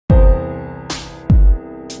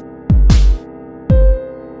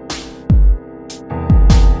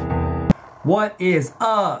What is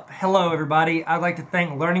up? Hello everybody. I'd like to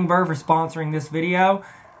thank Learning Bird for sponsoring this video,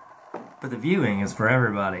 but the viewing is for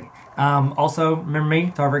everybody. Also, remember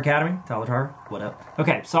me, Tarver Academy, Tyler Tarver, what up?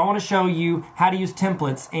 Okay, so I want to show you how to use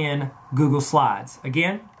templates in Google Slides.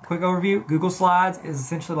 Again, quick overview, Google Slides is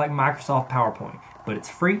essentially like Microsoft PowerPoint, but it's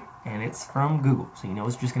free and it's from Google, so you know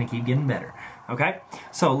it's just going to keep getting better. Okay,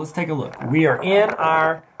 so let's take a look. We are in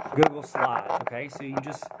our Google Slides, okay? So you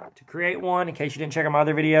just, to create one, in case you didn't check out my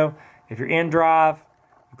other video, if you're in Drive,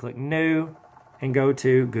 you click New and go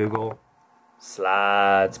to Google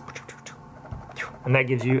Slides. And that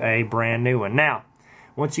gives you a brand new one. Now,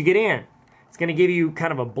 once you get in, it's going to give you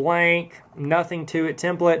kind of a blank, nothing to it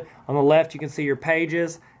template. On the left, you can see your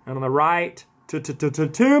pages, and on the right,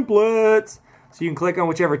 templates. So you can click on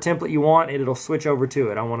whichever template you want, and it'll switch over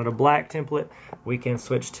to it. I wanted a black template. We can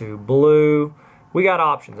switch to blue. We got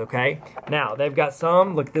options, okay? Now, they've got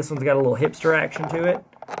some. Look, this one's got a little hipster action to it.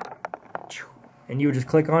 And you would just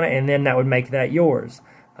click on it, and then that would make that yours.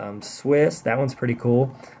 Swiss, that one's pretty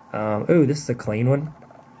cool. Ooh, this is a clean one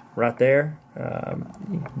right there.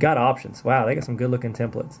 Got options. Wow, they got some good looking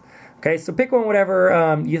templates. Okay, so pick one,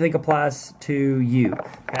 whatever you think applies to you.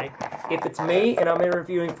 Okay, if it's me and I'm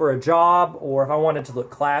interviewing for a job, or if I wanted to look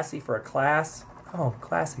classy for a class, oh,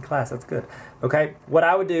 classy class, that's good. Okay, what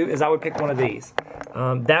I would do is I would pick one of these.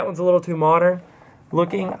 That one's a little too modern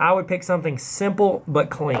looking. I would pick something simple but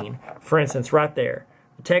clean. For instance, right there.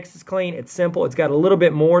 The text is clean, it's simple, it's got a little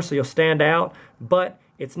bit more so you'll stand out, but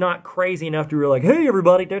it's not crazy enough to be like, hey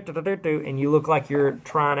everybody, and you look like you're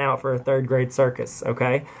trying out for a third grade circus,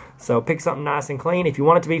 okay? So pick something nice and clean. If you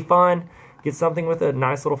want it to be fun, get something with a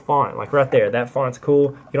nice little font, like right there. That font's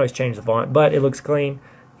cool. You can always change the font, but it looks clean.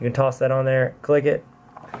 You can toss that on there, click it,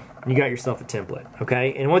 and you got yourself a template,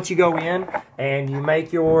 okay? And once you go in and you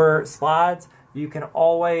make your slides, you can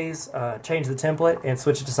always change the template and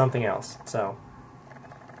switch it to something else. So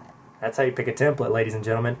that's how you pick a template, ladies and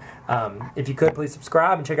gentlemen. If you could, please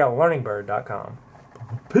subscribe and check out learningbird.com.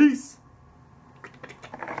 Peace!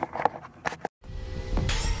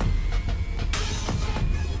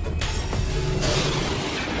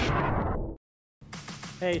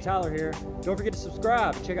 Hey, Tyler here. Don't forget to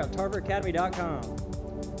subscribe. Check out tarveracademy.com.